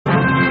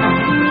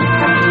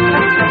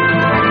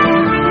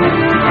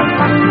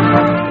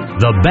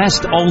The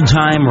best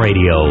old-time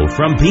radio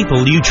from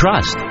people you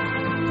trust.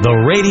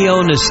 The Radio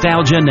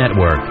Nostalgia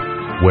Network,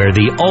 where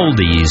the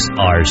oldies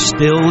are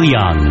still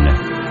young.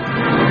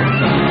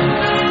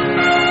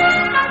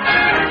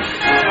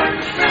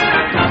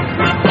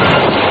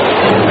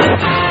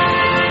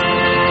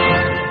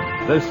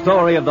 The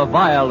story of the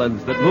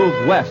violence that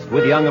moved west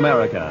with young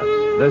America.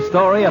 The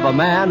story of a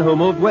man who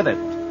moved with it.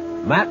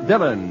 Matt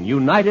Dillon,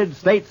 United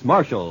States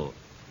Marshal.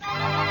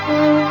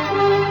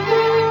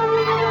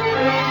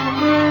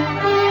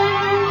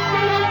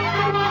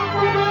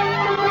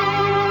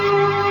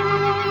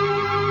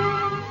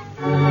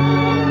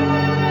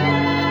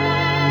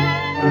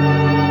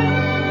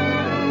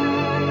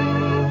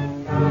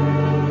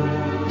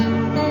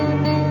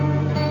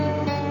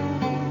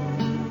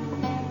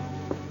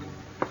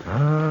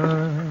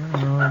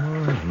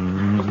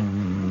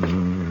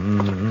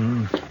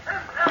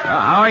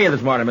 How are you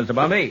this morning, Mr.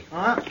 Bumby?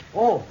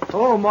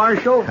 Hello,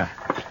 Marshal.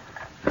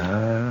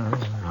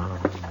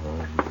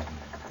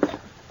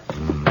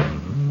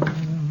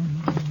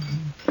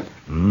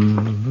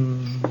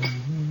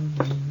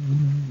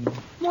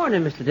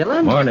 Morning, Mr.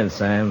 Dillon. Morning,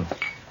 Sam.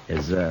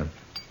 Is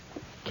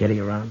Kitty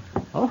around?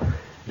 Oh,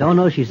 don't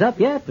know she's up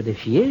yet, but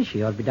if she is,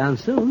 she ought to be down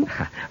soon.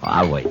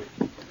 I'll wait.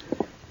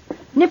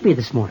 Nippy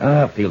this morning.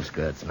 Oh, feels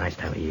good. It's a nice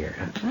time of year.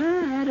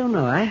 I don't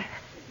know. I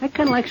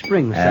kind of like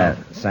spring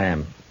myself.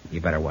 Sam, you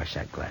better wash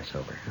that glass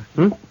over.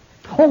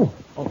 Oh,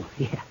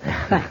 yeah.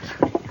 Thanks.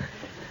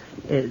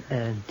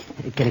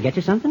 Can I get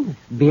you something?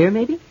 Beer,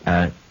 maybe?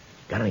 Got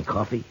any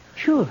coffee?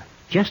 Sure.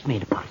 Just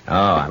made a pot. Oh,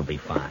 I'll be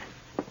fine.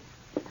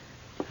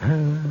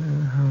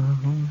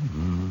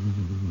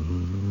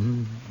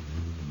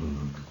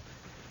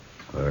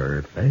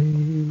 Her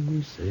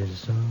face is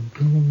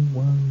something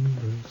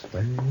wondrous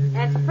fair.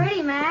 That's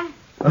pretty, Ma.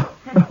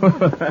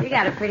 You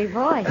got a pretty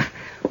voice.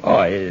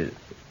 Oh, it's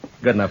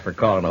good enough for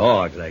calling the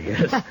hogs, I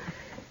guess.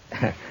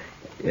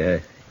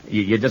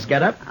 You just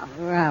got up?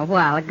 A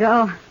while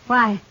ago.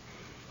 Why?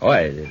 Oh,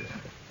 it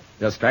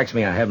just strikes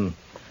me I haven't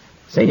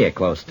seen you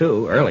close,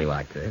 too, early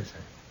like this.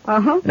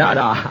 Oh?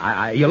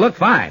 No, you look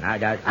fine.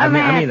 I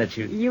mean that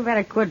you... You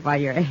better quit while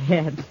you're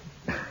ahead.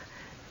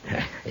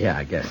 Yeah,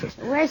 I guess.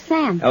 Where's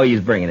Sam? Oh, he's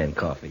bringing in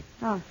coffee.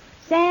 Oh.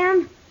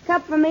 Sam,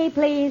 cup for me,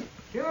 please.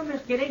 Sure,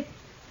 Miss Kitty.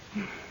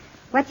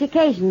 What's the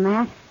occasion,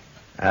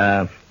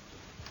 Matt?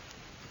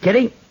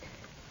 Kitty?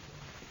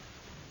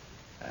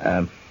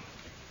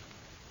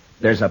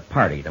 There's a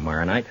party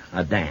tomorrow night,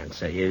 a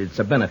dance. It's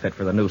a benefit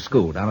for the new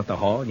school down at the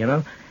hall, you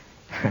know?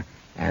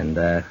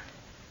 And,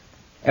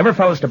 every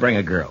fellow's to bring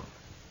a girl.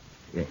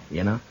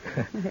 You know?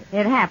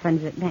 It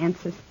happens at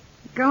dances.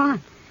 Go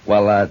on.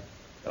 Well,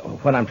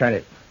 what I'm trying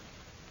to...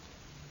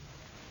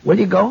 Will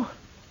you go?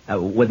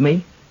 With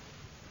me?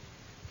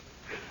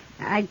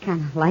 I'd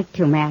kind of like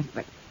to, Matt,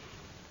 but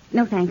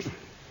no thanks.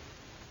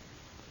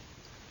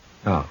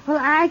 Oh. Well,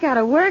 I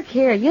gotta work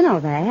here, you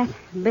know that.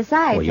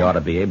 Besides... Well, you ought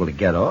to be able to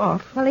get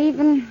off. Well,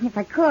 even if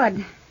I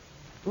could,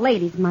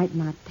 ladies might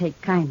not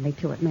take kindly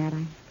to it, Matt.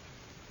 I'm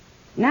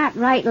not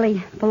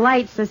rightly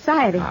polite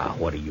society.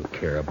 What do you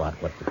care about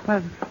what...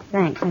 Well,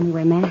 thanks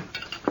anyway, Matt.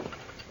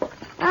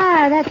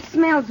 That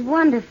smells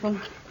wonderful.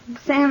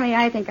 Sammy,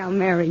 I think I'll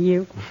marry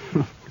you.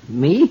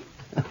 Me?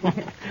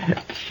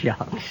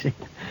 Shucks.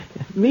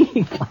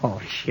 Me? Oh,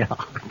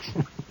 shucks.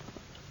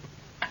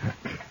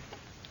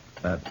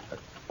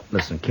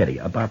 Listen, Kitty,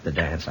 about the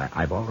dance,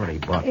 I've already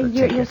bought the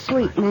You're tickets.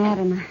 sweet, Matt,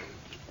 and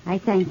I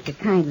thank you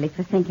kindly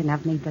for thinking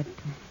of me, but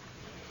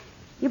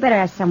you better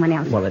ask someone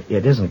else. Well,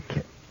 it isn't...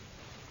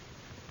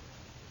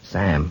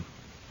 Sam,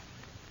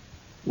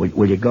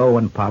 will you go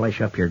and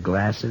polish up your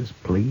glasses,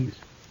 please?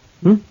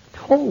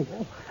 Oh,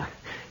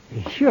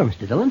 sure,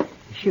 Mr. Dillon.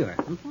 Sure.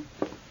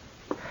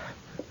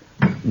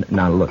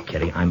 Now, look,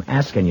 Kitty, I'm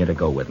asking you to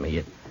go with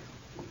me.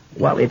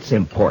 It's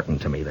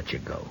important to me that you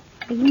go.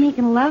 Are you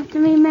making love to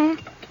me, Matt?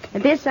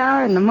 At this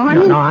hour in the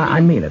morning? No,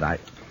 I mean it.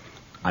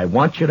 I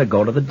want you to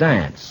go to the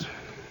dance.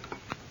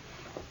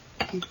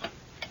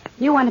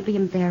 You want to be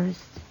embarrassed.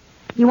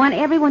 You want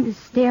everyone to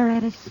stare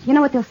at us. You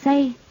know what they'll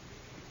say?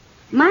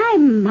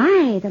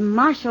 My, the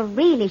marshal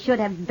really should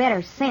have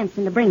better sense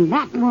than to bring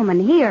that woman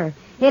here.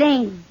 It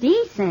ain't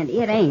decent.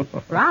 It ain't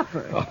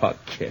proper. Oh,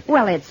 Kitty.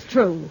 Well, it's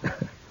true.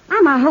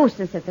 I'm a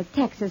hostess at the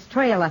Texas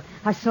Trail,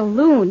 a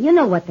saloon. You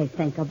know what they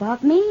think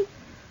about me.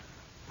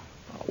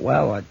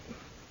 Well,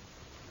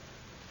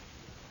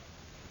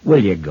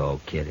 will you go,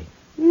 Kitty?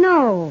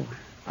 No.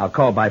 I'll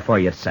call by for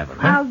you at 7,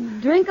 huh? I'll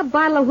drink a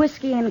bottle of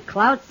whiskey and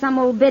clout some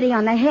old biddy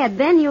on the head.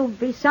 Then you'll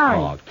be sorry.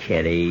 Oh,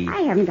 Kitty.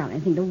 I haven't got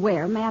anything to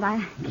wear, Matt.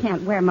 I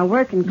can't wear my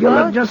working clothes. You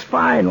look just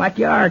fine, like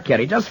you are,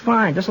 Kitty. Just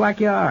fine, just like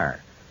you are.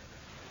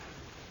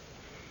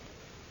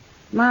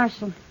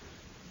 Marshal.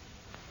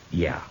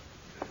 Yeah.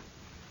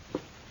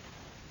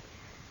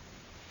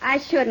 I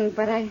shouldn't,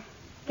 but I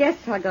guess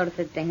I'll go to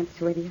the dance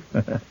with you.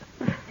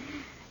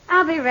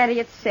 I'll be ready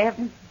at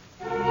 7.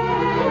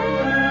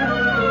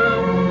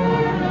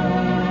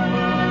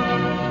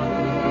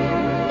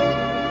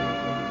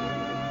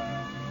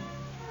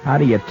 How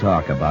do you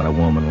talk about a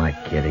woman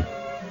like Kitty?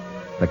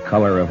 The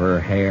color of her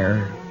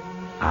hair,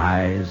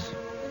 eyes,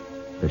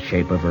 the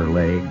shape of her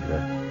leg,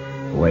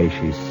 the way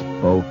she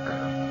spoke,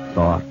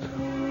 thought.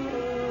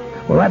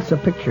 Well, that's a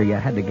picture you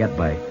had to get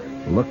by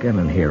looking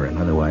and hearing.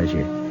 Otherwise,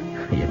 you'd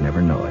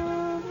never know it.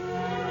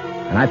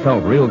 And I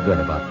felt real good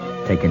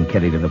about taking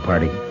Kitty to the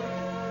party.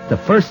 The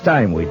first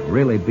time we'd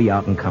really be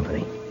out in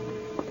company.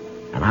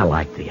 And I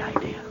liked the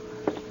idea.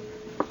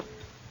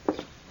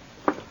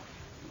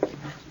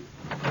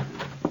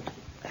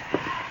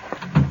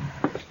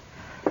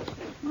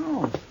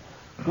 Oh,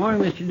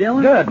 morning, Mr.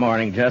 Dillon. Good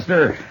morning,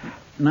 Chester.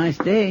 Nice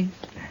day.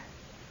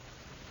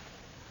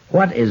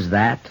 What is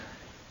that?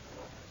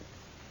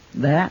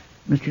 That,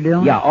 Mr.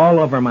 Dillon? Yeah, all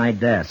over my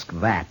desk.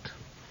 That.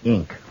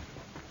 Ink.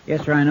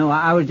 Yes, sir, I know.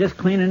 I was just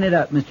cleaning it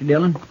up, Mr.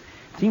 Dillon.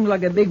 Seems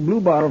like a big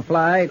bluebottle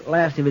fly,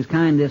 last of his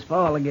kind this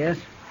fall, I guess.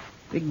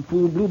 Big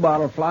fool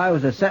bluebottle fly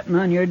was a-setting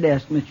on your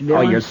desk, Mr.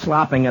 Dillon. Oh, you're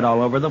slopping it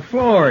all over the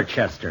floor,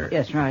 Chester.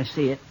 Yes, sir, I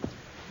see it.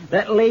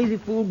 That lazy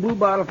fool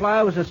bluebottle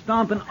fly was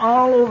a-stomping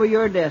all over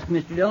your desk,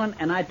 Mr. Dillon,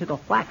 and I took a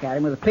whack at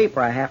him with a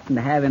paper I happened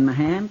to have in my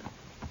hand,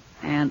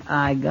 and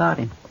I got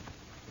him.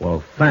 Well,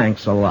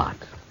 thanks a lot.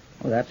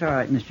 Well, that's all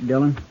right, Mr.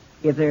 Dillon.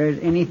 If there's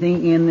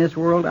anything in this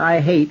world I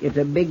hate, it's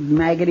a big,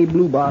 maggoty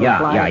bluebottle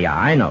fly. Yeah,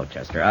 I know,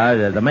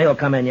 Chester. The mail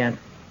come in yet?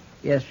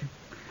 Yes, sir.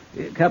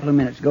 A couple of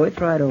minutes ago. It's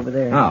right over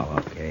there. Oh,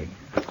 okay.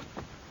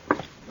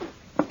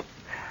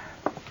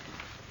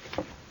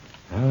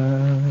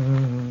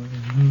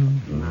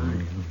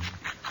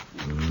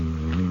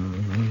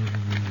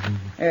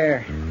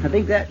 There. I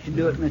think that should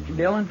do it, Mr.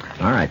 Dillon.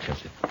 All right,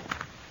 Chester.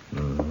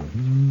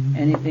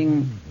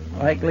 Anything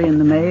likely in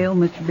the mail,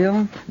 Mr.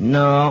 Dillon?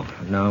 No.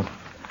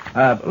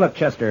 Look,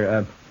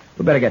 Chester,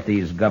 we better get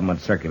these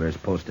government circulars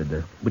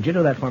posted. Would you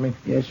do that for me?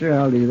 Yes, sir,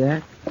 I'll do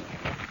that.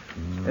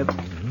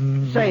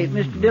 Say,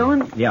 Mr.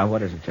 Dillon, Yeah,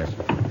 what is it,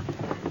 Chester?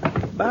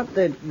 about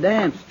the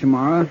dance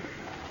tomorrow.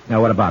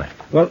 Now, what about it?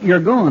 Well, you're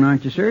going,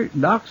 aren't you, sir?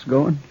 Doc's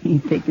going.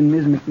 He's taking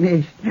Miss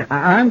McNish.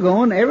 I'm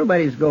going.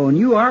 Everybody's going.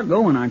 You are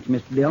going, aren't you,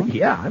 Mr. Dillon?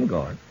 Yeah, I'm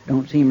going.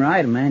 Don't seem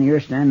right, a man your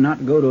standing not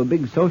to go to a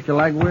big social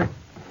like we're...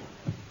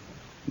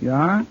 You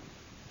are?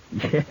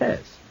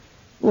 Yes.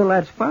 Well,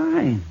 that's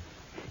fine.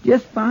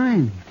 Just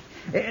fine.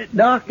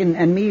 Doc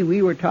and me,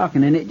 we were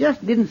talking, and it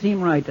just didn't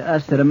seem right to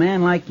us that a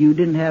man like you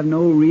didn't have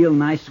no real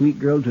nice, sweet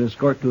girl to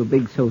escort to a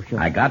big social.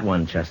 I got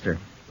one, Chester.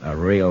 A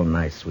real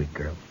nice, sweet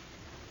girl.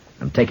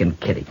 I'm taking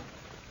Kitty.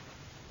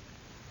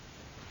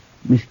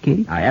 Miss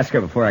Kitty? I asked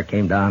her before I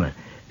came down,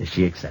 and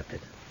she accepted.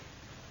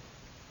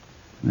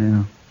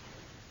 Well,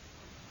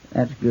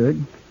 that's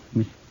good.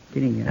 Miss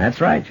Kitty. That's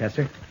right,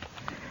 Chester.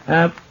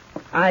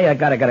 I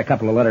got a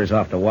couple of letters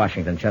off to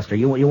Washington, Chester.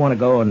 You want to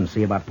go and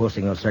see about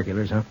posting those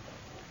circulars, huh?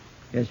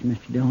 Yes,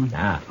 Mr. Dillon.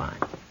 Ah, fine.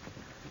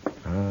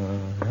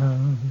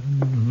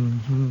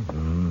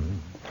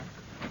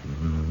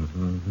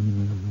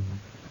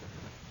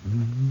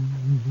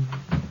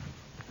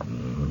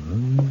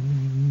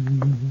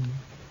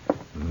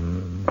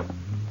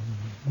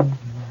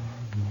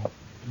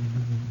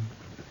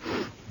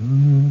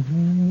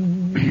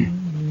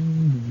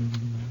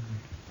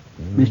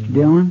 Mr.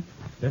 Dillon?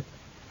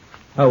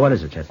 Oh, what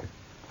is it, Chester?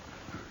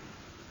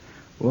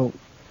 Well,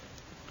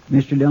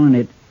 Mr. Dillon,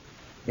 it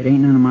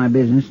ain't none of my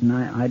business, and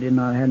I did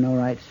not have no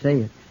right to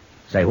say it.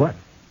 Say what?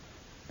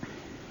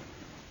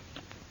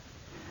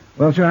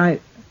 Well, sir,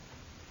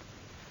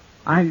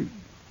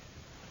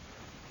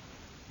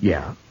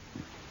 Yeah.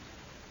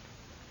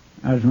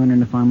 I was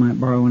wondering if I might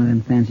borrow one of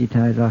them fancy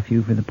ties off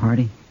you for the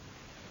party.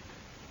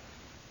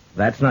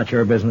 That's not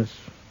your business.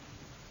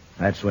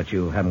 That's what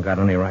you haven't got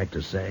any right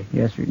to say.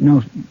 Yes, sir.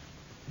 No,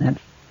 that's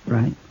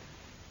right.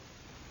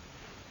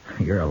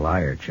 You're a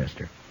liar,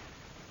 Chester.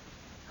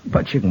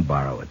 But you can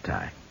borrow a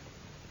tie.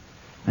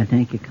 I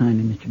thank you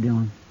kindly, Mr.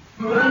 Dillon.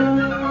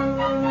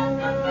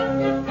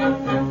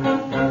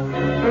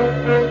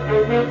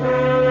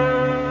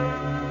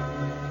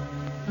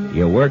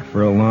 You work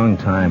for a long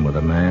time with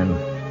a man,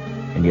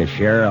 and you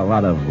share a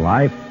lot of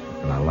life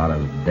and a lot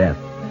of death.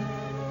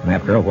 And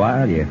after a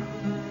while, you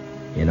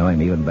know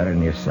him even better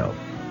than yourself.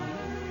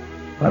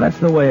 Well, that's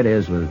the way it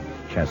is with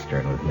Chester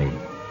and with me.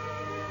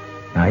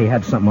 Now, he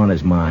had something on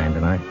his mind,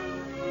 and I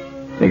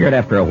figured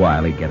after a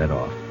while he'd get it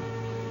off.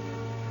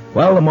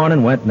 Well, the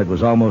morning went, and it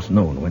was almost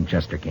noon when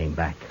Chester came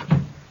back.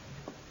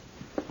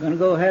 Gonna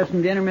go have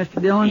some dinner,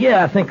 Mr. Dillon?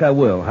 Yeah, I think I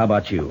will. How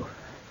about you?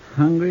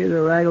 Hungry as a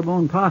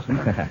raggle-bone possum.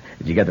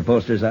 Did you get the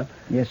posters up?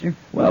 Yes, sir.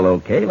 Well,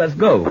 okay, let's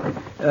go.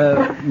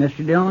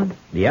 Mr. Dillon?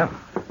 Yeah.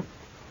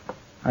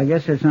 I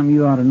guess there's something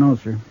you ought to know,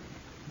 sir.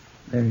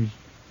 There's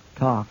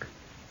talk.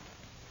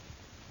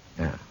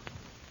 Yeah.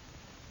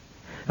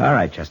 All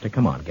right, Chester,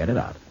 come on, get it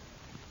out.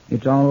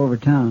 It's all over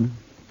town.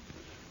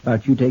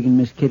 About you taking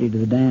Miss Kitty to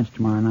the dance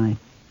tomorrow night.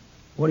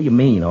 What do you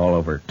mean, all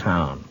over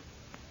town?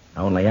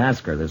 I only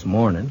asked her this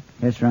morning.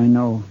 Yes, sir, I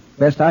know.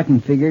 Best I can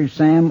figure,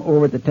 Sam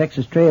over at the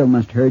Texas Trail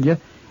must have heard you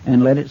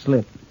and let it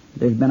slip.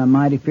 There's been a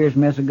mighty fierce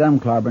mess of gum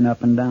clobbering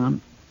up and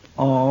down.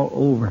 All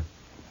over.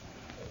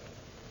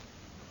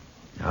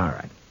 All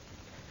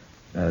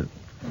right.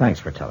 Thanks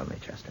for telling me,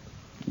 Chester.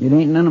 It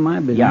ain't none of my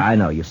business. Yeah, I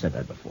know. You said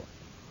that before.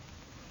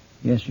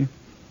 Yes, sir.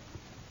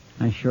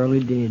 I surely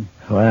did.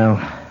 Well,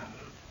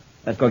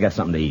 let's go get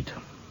something to eat.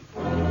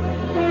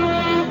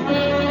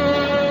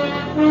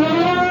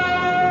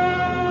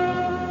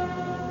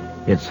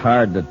 It's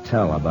hard to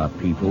tell about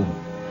people.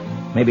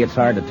 Maybe it's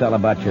hard to tell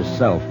about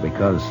yourself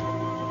because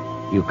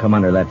you come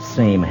under that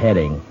same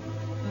heading,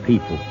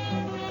 people.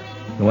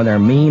 And when they're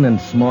mean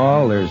and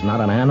small, there's not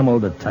an animal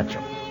to touch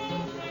them.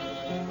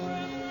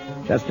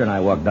 Chester and I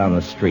walked down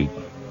the street,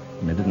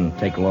 and it didn't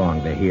take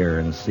long to hear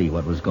and see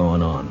what was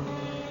going on.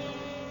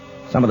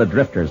 Some of the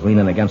drifters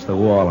leaning against the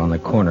wall on the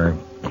corner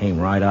came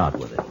right out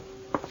with it.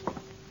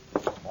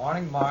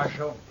 Morning,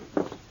 Marshal.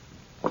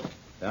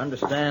 I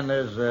understand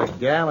there's a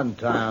gal in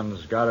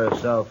town's got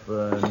herself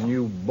a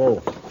new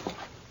beau.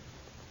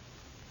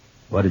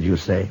 What did you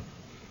say?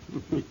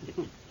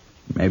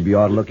 Maybe you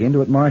ought to look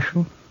into it,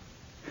 Marshal.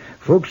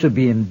 Folks are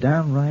being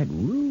downright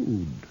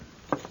rude.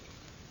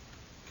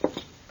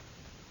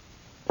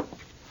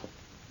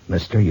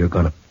 Mister, you're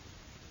gonna...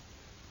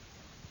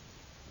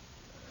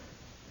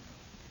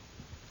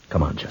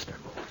 Come on, Chester.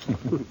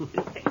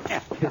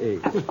 Hey,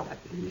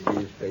 you see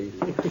his face?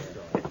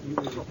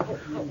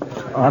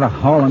 Ought to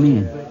haul him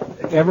in.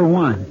 Every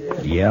one.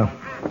 Yeah?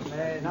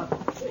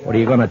 What are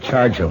you gonna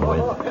charge him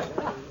with?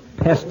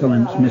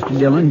 Pestilence, Mr.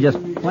 Dillon. Just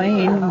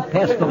plain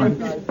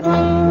pestilence.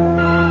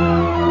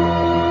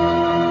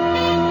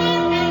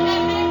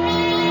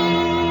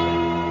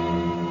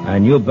 I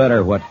knew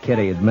better what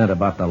Kitty had meant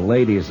about the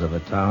ladies of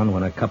the town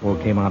when a couple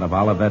came out of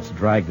Olivet's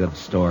dry goods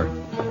store.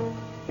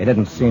 They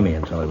didn't see me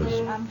until it was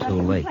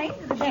too late.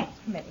 Complaint to the dance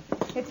committee.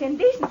 It's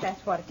indecent,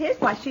 that's what it is.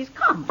 Why, she's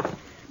common.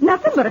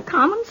 Nothing but a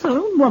common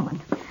saloon woman.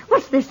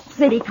 What's this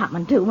city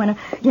coming to when a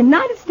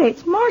United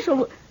States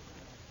Marshal...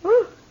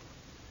 Ooh.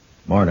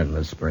 Morning,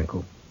 Miss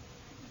Sprinkle.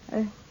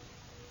 When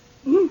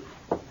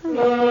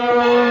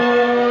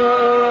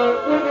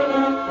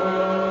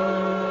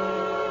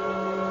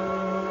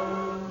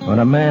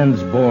a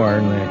man's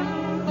born,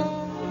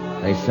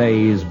 they say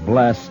he's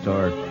blessed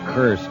or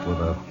cursed with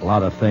a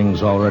lot of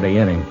things already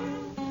in him.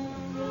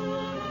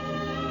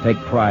 Take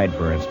pride,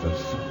 for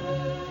instance.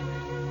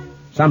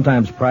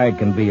 Sometimes pride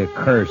can be a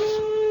curse.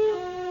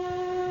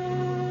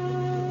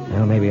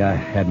 Well, maybe I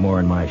had more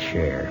in my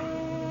share.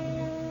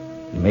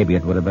 Maybe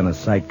it would have been a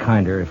sight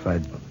kinder if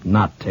I'd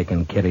not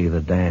taken Kitty to the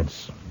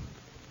dance.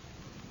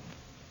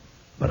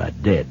 But I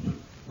did.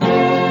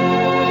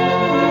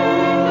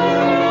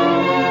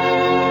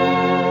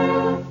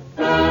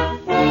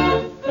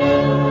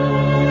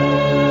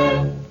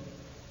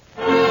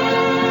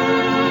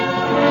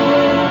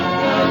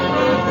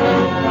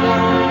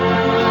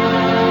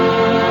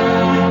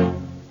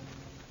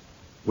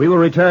 We will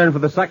return for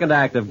the second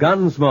act of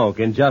Gunsmoke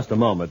in just a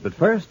moment. But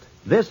first,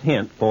 this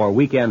hint for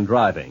weekend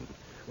driving.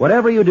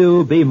 Whatever you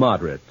do, be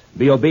moderate.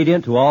 Be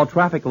obedient to all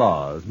traffic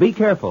laws. Be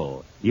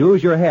careful.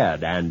 Use your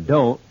head and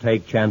don't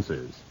take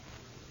chances.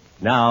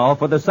 Now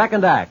for the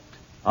second act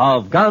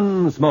of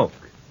Gunsmoke.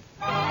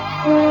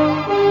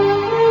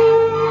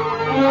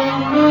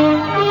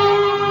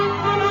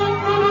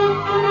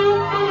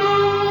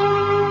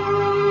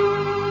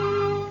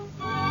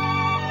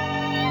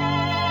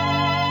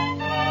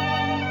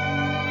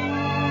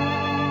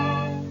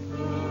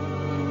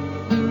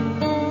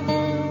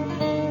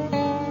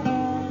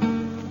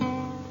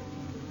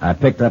 I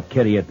picked up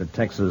Kitty at the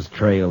Texas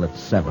Trail at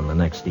 7 the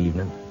next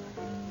evening.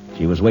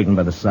 She was waiting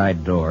by the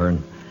side door, and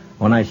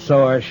when I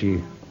saw her,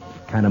 she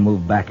kind of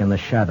moved back in the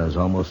shadows,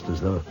 almost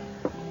as though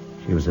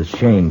she was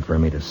ashamed for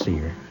me to see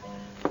her.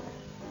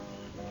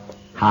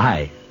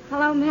 Hi.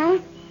 Hello,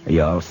 Matt. Are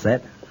you all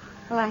set?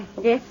 Well, I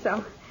guess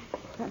so.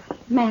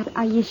 Matt,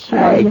 are you sure?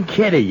 Hey,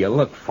 Kitty, you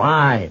look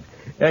fine.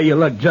 Yeah, you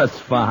look just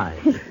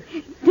fine.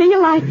 Do you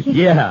like it?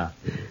 Yeah,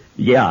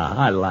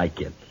 I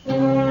like it.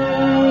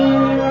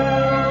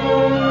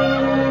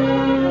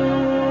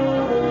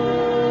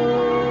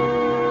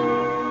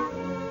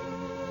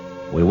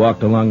 We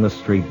walked along the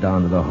street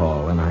down to the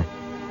hall, and I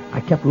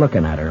kept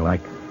looking at her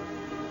like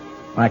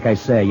I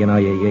say, you know,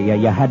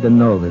 you had to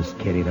know this,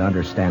 Kitty, to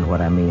understand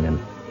what I mean, and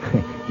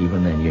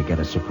even then you get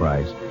a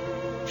surprise.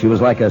 She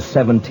was like a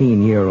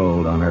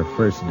 17-year-old on her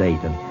first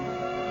date, and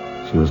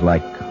she was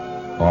like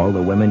all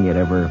the women you'd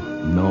ever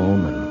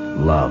known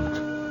and loved,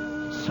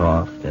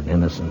 soft and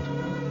innocent.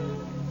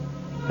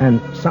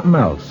 And something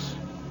else,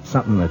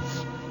 something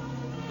that's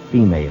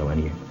female,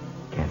 and you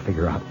can't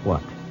figure out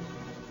what.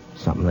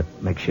 Something that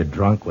makes you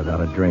drunk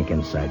without a drink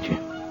inside you.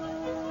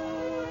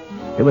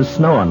 It was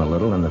snowing a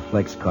little, and the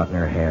flakes caught in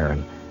her hair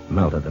and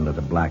melted into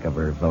the black of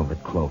her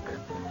velvet cloak.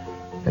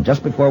 And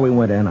just before we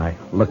went in, I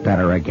looked at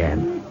her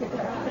again.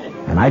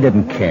 And I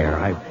didn't care.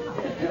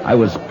 I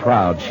was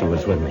proud she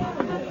was with me.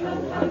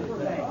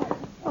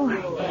 Oh,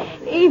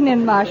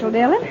 evening, Marshal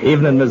Dillon.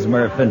 Evening, Miss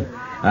Murphy.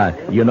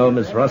 You know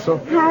Miss Russell?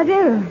 I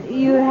do.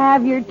 You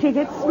have your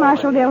tickets,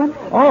 Marshal Dillon?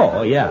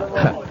 Oh, yeah.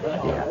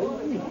 Yeah.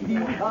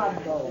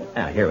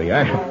 Here we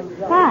are.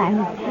 Fine.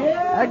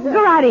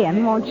 Go right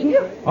in, won't you?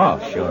 Oh,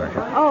 sure.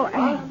 Oh,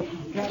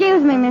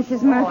 excuse me,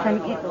 Mrs. Murphy.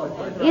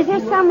 Is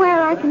there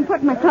somewhere I can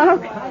put my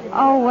cloak?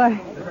 Oh,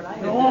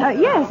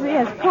 yes,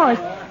 of course.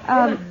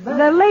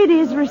 The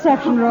ladies'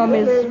 reception room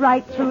is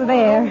right through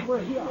there.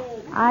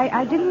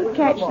 I didn't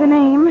catch the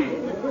name.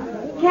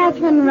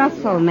 Catherine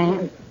Russell,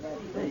 ma'am.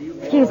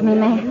 Excuse me,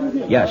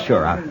 ma'am. Yeah,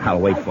 sure. I'll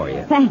wait for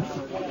you. Thanks.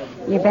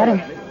 You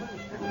better.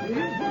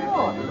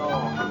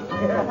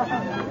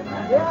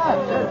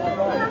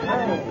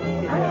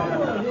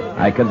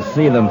 I could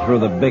see them through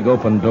the big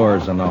open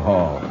doors in the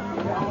hall.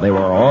 They were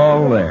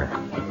all there.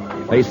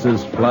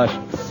 Faces flushed,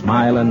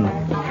 smiling,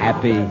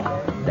 happy,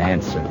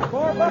 dancing.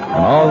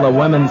 And all the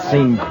women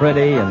seemed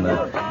pretty and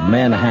the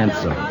men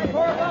handsome.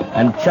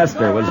 And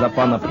Chester was up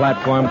on the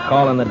platform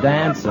calling the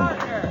dance,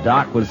 and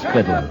Doc was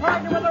fiddling.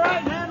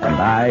 And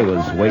I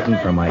was waiting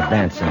for my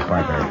dancing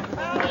partner,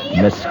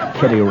 Miss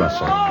Kitty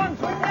Russell.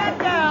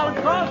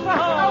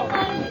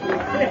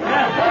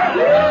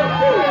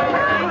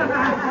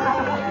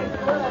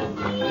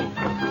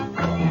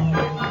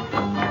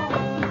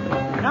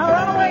 Now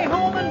run away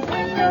home and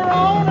sing your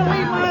own and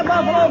leave my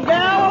buffalo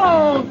gal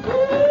alone.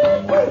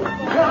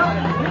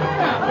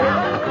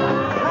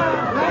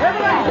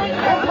 Everybody sing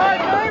your part,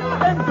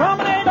 then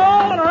promenade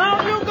all and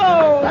around you go.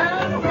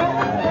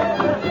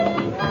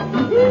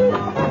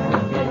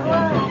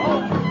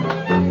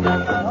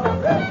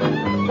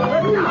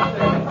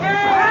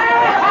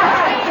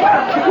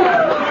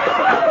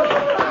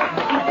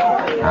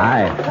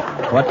 Hi.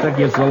 What took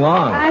you so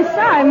long? I'm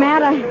sorry,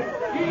 Matt. I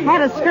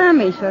had a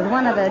skirmish with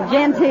one of the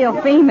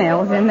genteel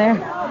females in there.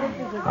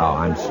 Oh,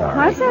 I'm sorry.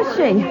 Why says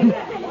she?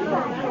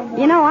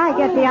 You know, I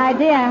get the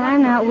idea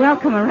I'm not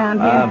welcome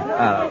around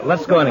here.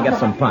 Let's go in and get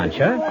some punch,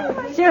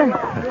 huh? Sure.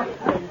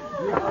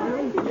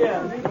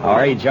 How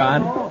are you,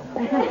 John?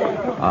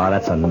 Oh,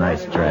 that's a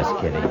nice dress,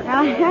 Kitty.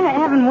 I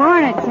haven't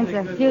worn it since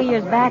a few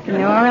years back in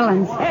New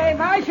Orleans. Hey,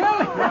 Marshal.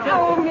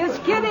 Oh, Miss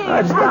Kitty.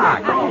 That's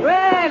Doc.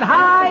 Well,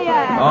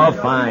 hiya. Oh,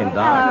 fine,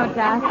 Doc. Hello,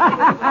 Doc.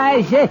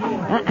 I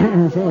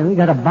say, we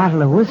got a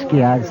bottle of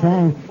whiskey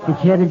outside. You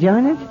care to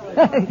join us?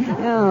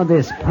 Oh,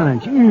 this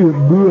punch.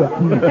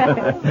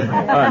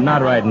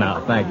 Not right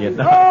now, thank you.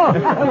 Oh,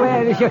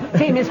 well, sure.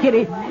 Say, Miss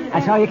Kitty,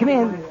 I saw you come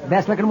in.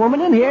 Best-looking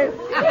woman in here.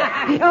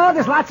 Oh,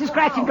 there's lots of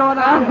scratching going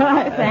on.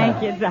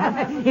 Thank you, Doc.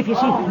 If you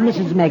see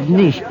Mrs.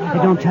 McNish,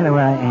 don't tell her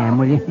where I am,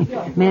 will you?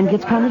 Man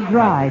gets kind of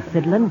dry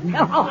fiddling.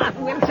 Oh,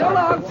 well, so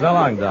long. So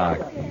long, Doc.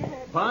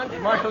 Punch,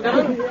 Marshal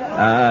Dillon?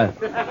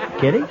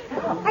 Kitty?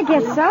 I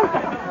guess so.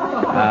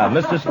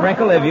 Mr.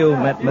 Sprinkle, have you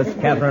met Miss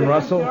Catherine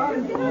Russell?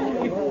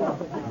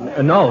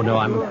 No,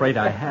 I'm afraid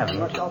I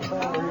haven't.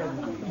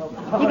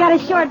 You got a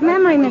short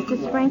memory, Mr.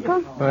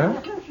 Sprinkle. Huh?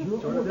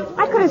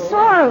 I could have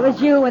swore it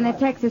was you in the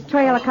Texas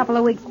Trail a couple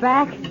of weeks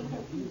back.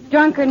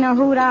 Drunker than a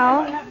hoot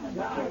owl.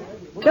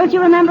 Don't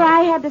you remember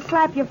I had to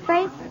slap your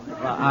face?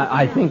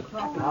 I think...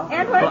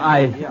 Edward?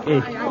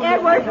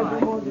 Edward?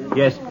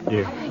 Yes,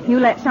 dear. You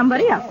let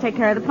somebody else take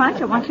care of the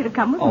punch. I want you to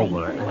come with Oh, me.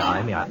 well,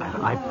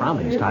 I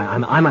promised.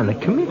 I'm on the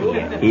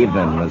committee.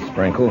 Evening, Miss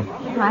Sprinkle.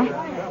 I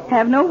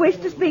have no wish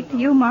to speak to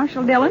you,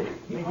 Marshal Dillon,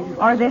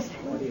 or this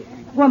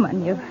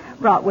woman you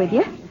brought with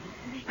you.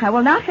 I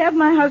will not have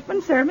my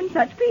husband serving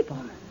such people.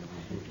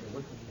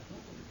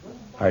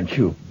 Aren't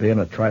you being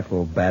a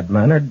trifle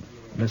bad-mannered,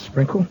 Miss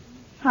Sprinkle?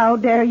 How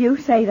dare you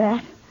say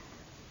that?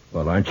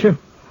 Well, aren't you?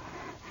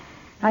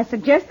 I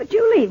suggest that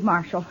you leave,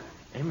 Marshal.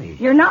 Emmy.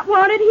 You're not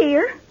wanted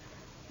here.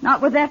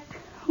 Not with that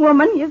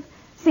woman you've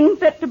seen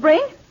fit to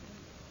bring.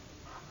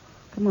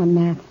 Come on,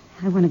 Matt.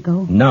 I want to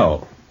go.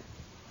 No.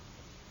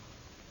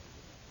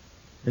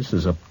 This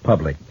is a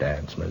public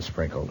dance, Miss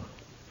Sprinkle.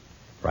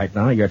 Right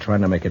now, you're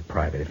trying to make it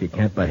private. If you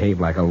can't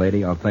behave like a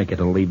lady, I'll thank you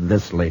to leave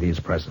this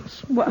lady's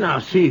presence. Well, now,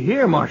 see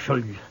here, Marshal.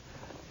 You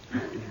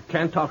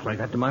can't talk like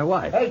that to my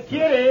wife. Hey,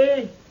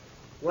 Kitty.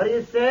 What do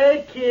you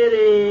say,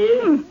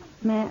 Kitty?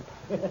 Matt,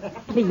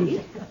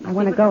 please. I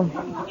want to go.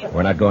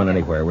 We're not going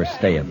anywhere. We're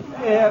staying.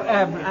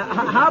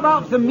 How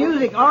about some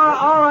music?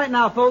 All right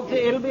now, folks.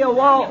 It'll be a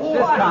waltz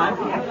this time.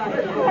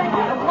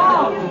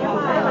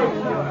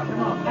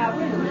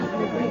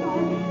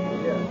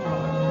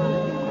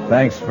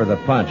 Thanks for the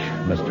punch,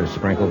 Mr.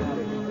 Sprinkle.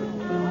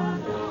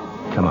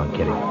 Come on,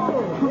 Kitty.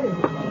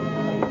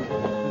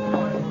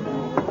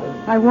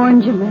 I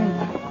warned you,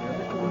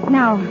 Matt.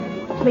 Now,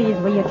 please,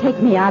 will you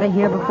take me out of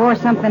here before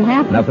something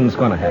happens? Nothing's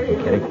going to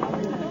happen, Kitty.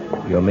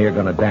 You and me are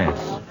going to dance.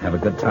 Have a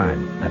good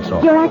time. That's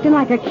all. You're acting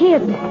like a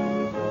kid.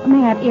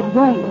 Matt, it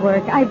won't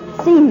work. I've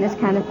seen this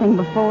kind of thing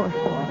before.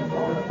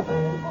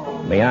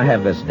 May I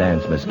have this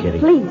dance, Miss Kitty?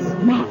 Please,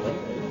 Matt.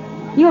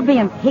 You're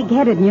being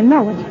pig-headed and you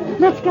know it.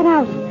 Let's get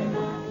out.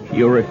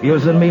 You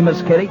refusing me,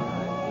 Miss Kitty?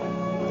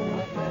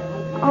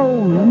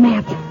 Oh,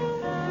 Matt.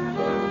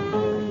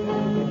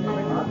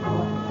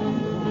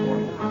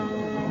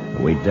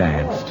 We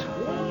danced.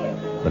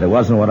 But it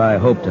wasn't what I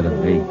hoped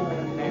it'd be.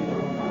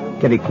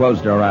 Kitty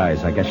closed her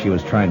eyes. I guess she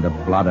was trying to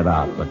blot it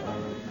out, but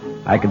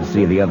I could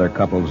see the other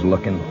couples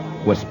looking,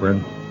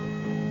 whispering,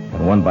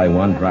 and one by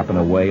one dropping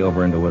away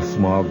over into a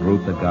small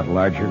group that got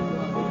larger.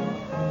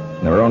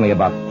 And there were only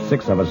about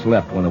 6 of us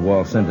left when the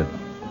waltz ended.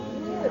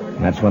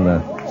 And that's when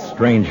the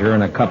stranger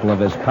and a couple of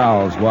his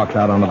pals walked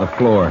out onto the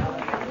floor.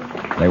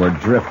 They were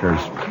drifters,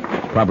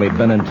 probably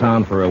been in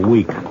town for a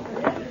week.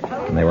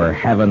 And they were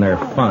having their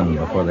fun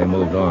before they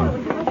moved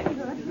on.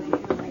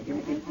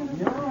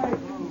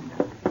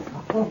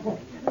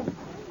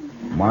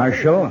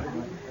 Marshal,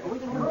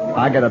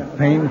 I got a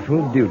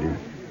painful duty.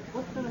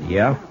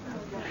 Yeah?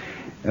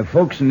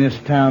 Folks in this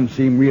town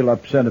seem real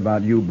upset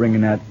about you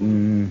bringing that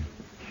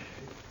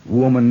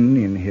woman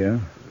in here.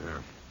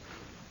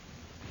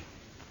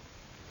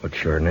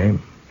 What's your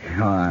name?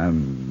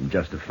 I'm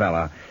just a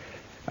fella.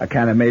 I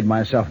kind of made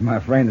myself and my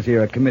friends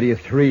here a committee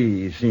of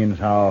three, seeing as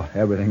how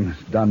everything's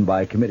done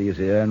by committees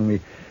here, and we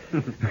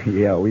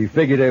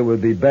figured it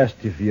would be best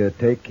if you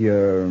take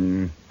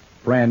your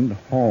friend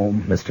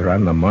home. Mister,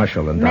 I'm the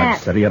marshal in Dodge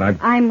Matt, City, and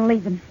I'm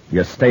leaving.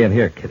 You're staying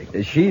here,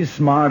 Kitty. She's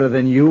smarter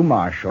than you,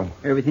 Marshal.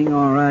 Everything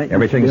all right? Mr.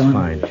 Everything's Dillon?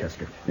 fine,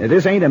 Chester. Now,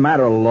 this ain't a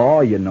matter of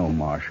law, you know,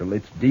 Marshal.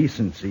 It's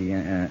decency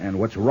and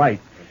what's right.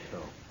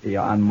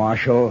 Yeah, and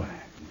Marshal,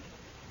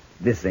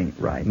 this ain't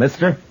right.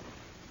 Mister,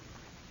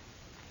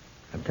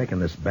 I'm taking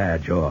this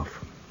badge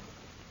off.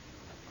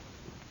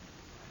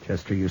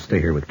 Chester, you stay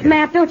here with Kitty.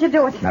 Matt, don't you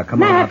do it. Now,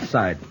 come on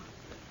outside.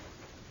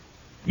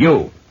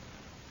 You.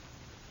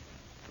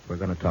 We're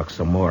going to talk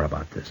some more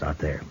about this out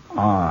there.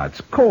 It's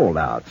cold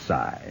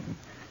outside.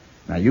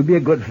 Now, you be a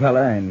good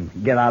fella and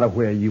get out of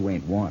where you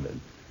ain't wanted.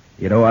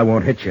 You know I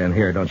won't hit you in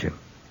here, don't you?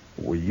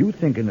 Were you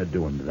thinking of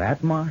doing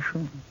that,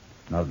 Marshal?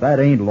 Now, that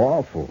ain't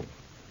lawful.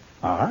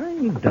 I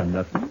ain't done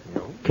nothing.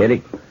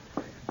 Kitty.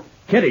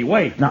 Kitty,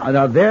 wait.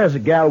 Now, there's a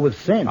gal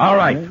with sense. All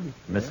right,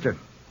 mister.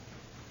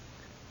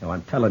 Now,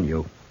 I'm telling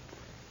you,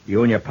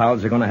 you and your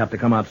pals are going to have to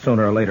come out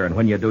sooner or later, and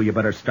when you do, you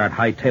better start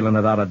hightailing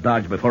it out of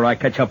Dodge before I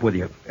catch up with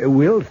you.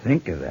 We'll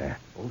think of that.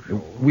 Oh,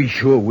 sure. We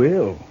sure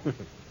will.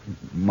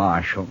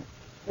 Marshal.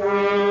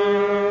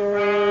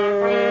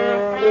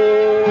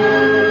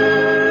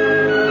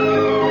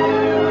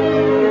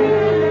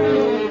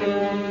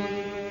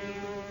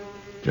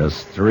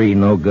 Just three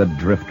no-good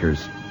drifters,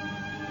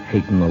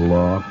 hating the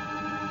law,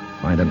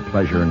 finding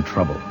pleasure in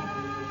trouble.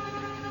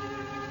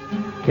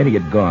 Kitty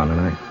had gone, and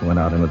I went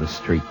out into the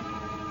street.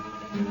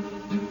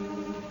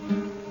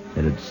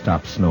 It had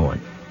stopped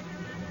snowing.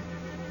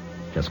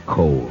 Just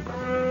cold.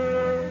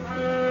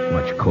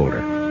 Much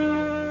colder.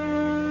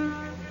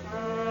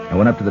 I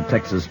went up to the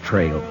Texas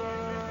Trail.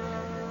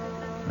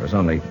 There was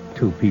only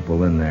two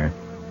people in there.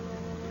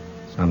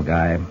 Some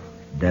guy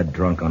dead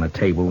drunk on a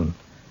table, and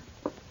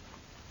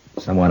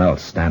someone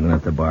else standing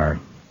at the bar,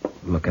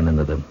 looking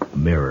into the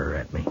mirror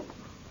at me.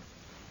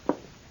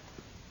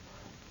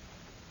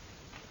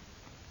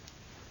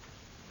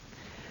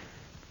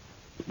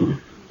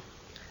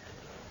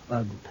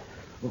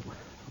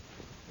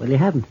 What do you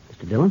have,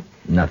 Mr. Dillon?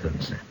 Nothing,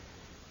 sir.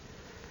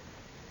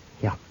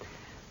 Yeah.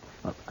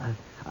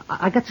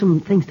 I got some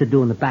things to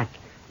do in the back.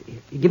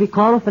 Give me a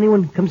call if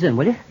anyone comes in,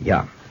 will you?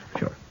 Yeah,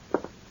 sure.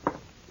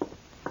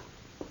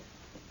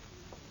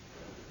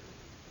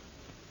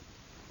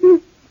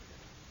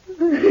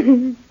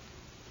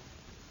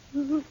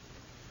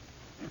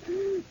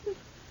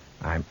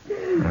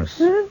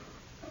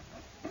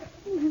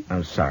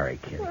 I'm sorry,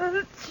 kid.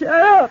 Shut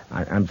up.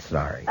 I'm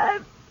sorry.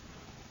 I'm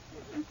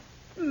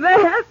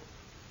bad.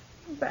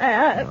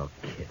 Bad. Oh,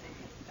 Kitty.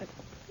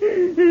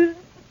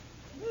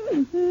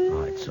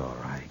 Oh, it's all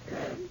right.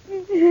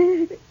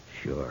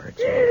 Sure,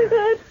 it's all right.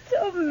 I'm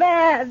so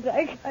mad.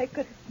 I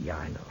could... Yeah,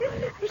 I know.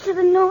 I should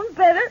have known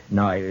better.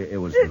 No, it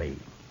was me,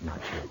 not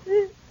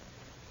you.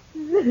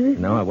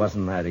 No, it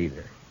wasn't that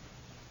either.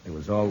 It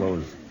was all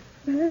those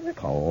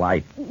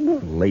polite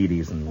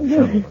ladies and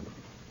gentlemen.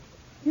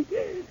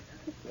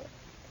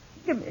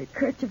 Give me a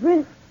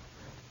kerchief.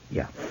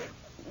 Yeah.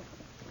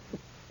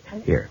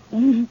 Here.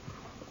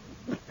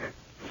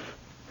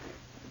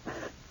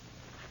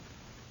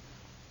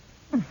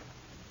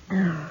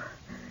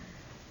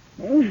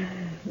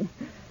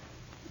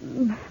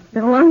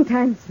 Been a long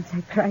time since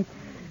I cried.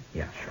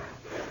 Yeah,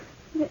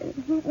 sure.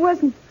 It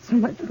wasn't so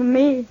much for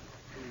me.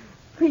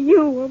 For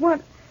you.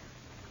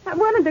 I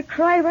wanted to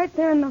cry right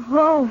there in the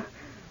hall,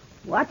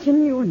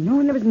 watching you and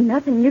knowing there was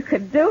nothing you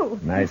could do.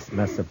 Nice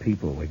mess of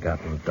people we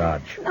got in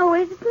Dodge. No,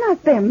 it's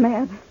not them,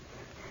 Matt.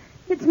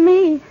 It's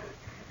me.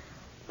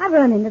 I've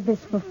run into this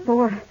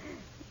before.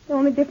 The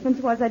only difference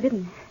was I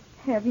didn't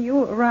have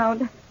you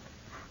around.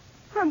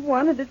 I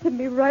wanted it to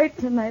be right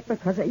tonight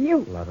because of you.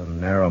 A lot of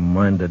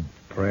narrow-minded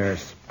prayer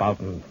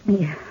spouting.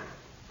 Yeah.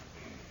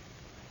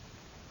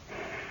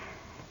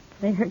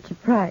 They hurt your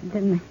pride,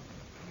 didn't they?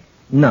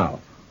 No,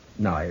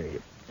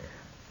 it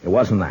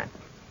wasn't that.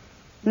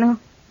 No?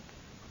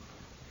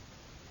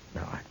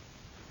 No,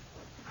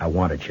 I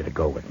wanted you to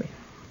go with me.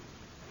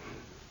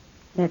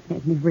 That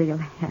made me real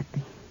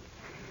happy.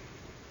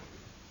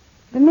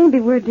 But maybe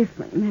we're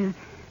different, Matt.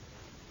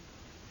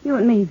 You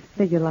and me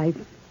figure life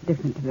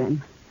different to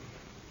them.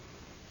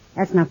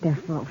 That's not their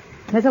fault.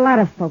 There's a lot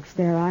of folks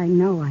there I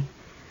know.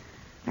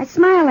 I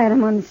smile at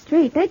them on the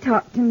street. They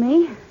talk to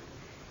me.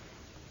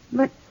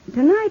 But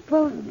tonight,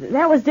 well,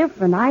 that was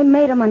different. I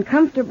made them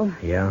uncomfortable.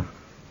 Yeah?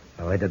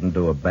 Well, I didn't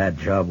do a bad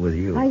job with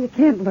you. Oh, you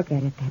can't look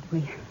at it that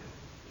way.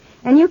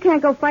 And you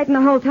can't go fighting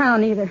the whole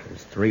town either.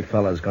 There's three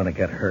fellas going to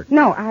get hurt.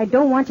 No, I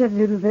don't want you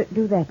to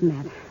do that,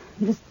 Matt.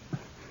 Just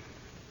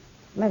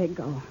Let it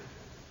go.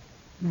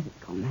 Let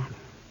it go, Matt.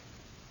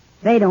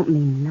 They don't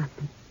mean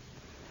nothing.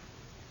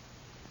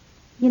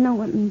 You know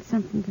what means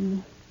something to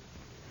me?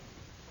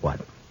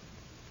 What?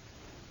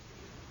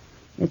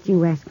 That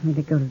you asked me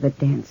to go to the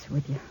dance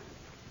with you.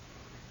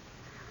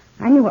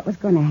 I knew what was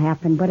going to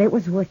happen, but it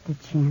was worth the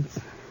chance.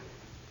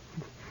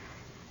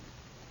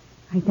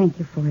 I thank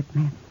you for it,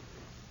 Matt.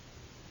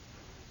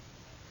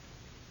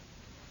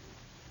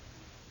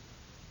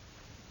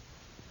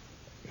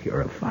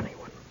 You're a funny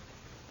one.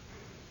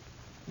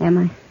 Am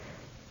I?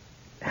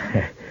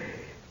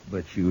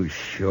 But you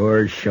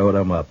sure showed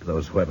them up,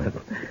 those women.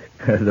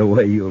 The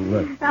way you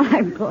look.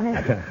 I'm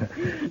glad.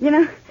 You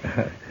know,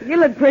 you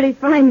look pretty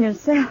fine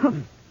yourself.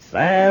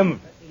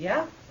 Sam?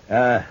 Yeah?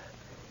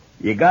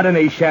 You got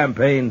any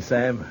champagne,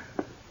 Sam?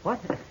 What?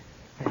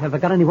 Have I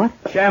got any what?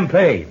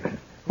 Champagne.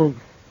 Well,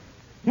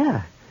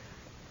 yeah.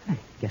 I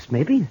guess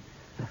maybe.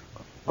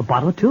 A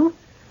bottle or two?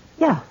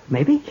 Yeah,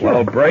 maybe. Sure.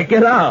 Well, break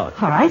it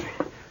out. All right.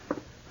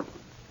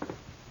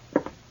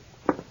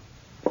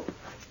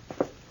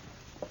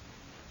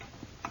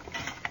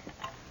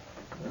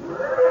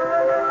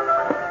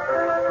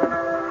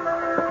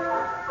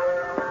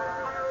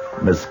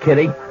 Miss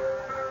Kitty,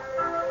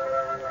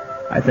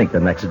 I think the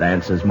next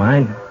dance is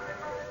mine.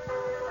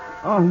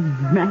 Oh,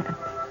 Matt.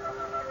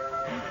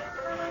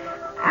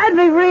 I'd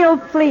be real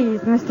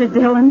pleased, Mr.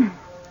 Dillon.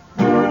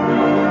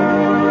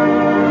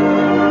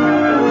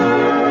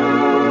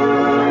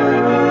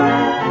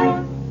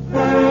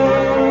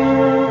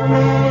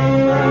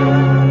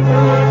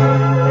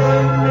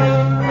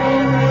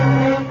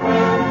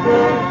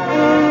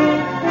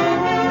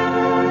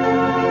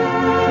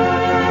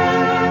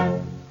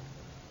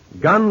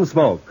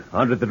 Gunsmoke,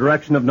 under the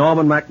direction of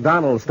Norman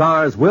MacDonald,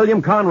 stars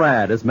William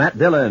Conrad as Matt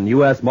Dillon,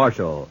 U.S.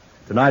 Marshal.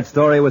 Tonight's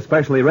story was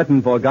specially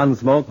written for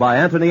Gunsmoke by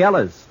Anthony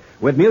Ellis,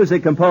 with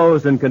music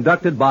composed and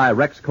conducted by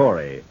Rex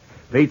Corey.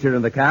 Featured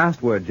in the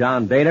cast were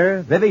John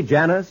Daner, Vivi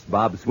Janis,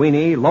 Bob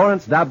Sweeney,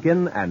 Lawrence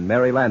Dobkin, and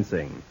Mary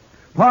Lansing.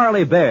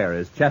 Parley Bear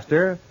is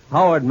Chester,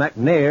 Howard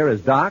McNair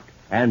is Doc,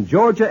 and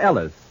Georgia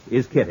Ellis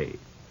is Kitty.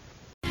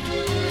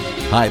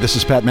 Hi, this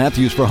is Pat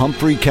Matthews for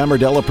Humphrey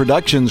Camardella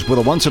Productions with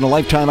a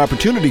once-in-a-lifetime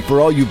opportunity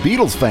for all you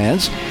Beatles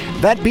fans.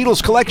 That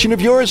Beatles collection of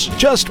yours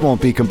just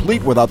won't be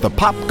complete without the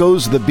Pop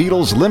Goes the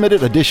Beatles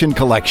limited edition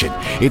collection.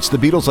 It's the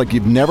Beatles like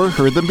you've never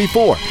heard them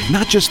before.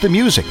 Not just the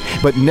music,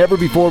 but never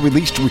before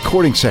released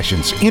recording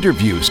sessions,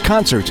 interviews,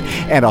 concerts,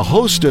 and a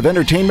host of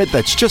entertainment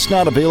that's just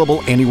not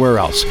available anywhere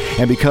else.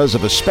 And because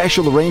of a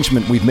special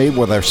arrangement we've made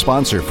with our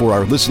sponsor for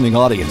our listening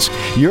audience,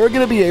 you're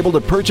going to be able to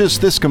purchase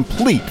this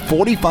complete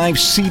 45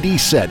 CD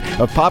set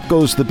of Pop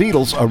Goes the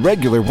Beatles, a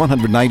regular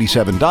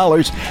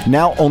 $197,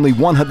 now only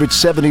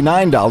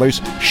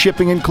 $179,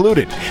 shipping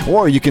included.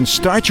 Or you can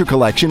start your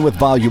collection with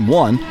Volume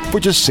 1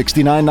 for just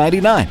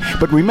 $69.99.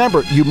 But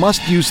remember, you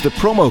must use the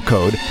promo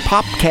code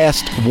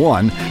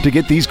POPCAST1 to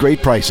get these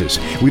great prices.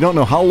 We don't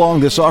know how long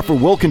this offer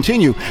will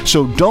continue,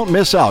 so don't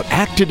miss out.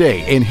 Act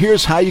today, and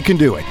here's how you can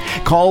do it.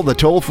 Call the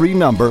toll-free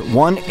number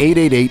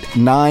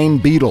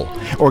 1-888-9-BEATLE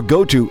or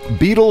go to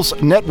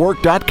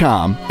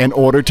BeatlesNetwork.com and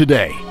order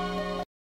today.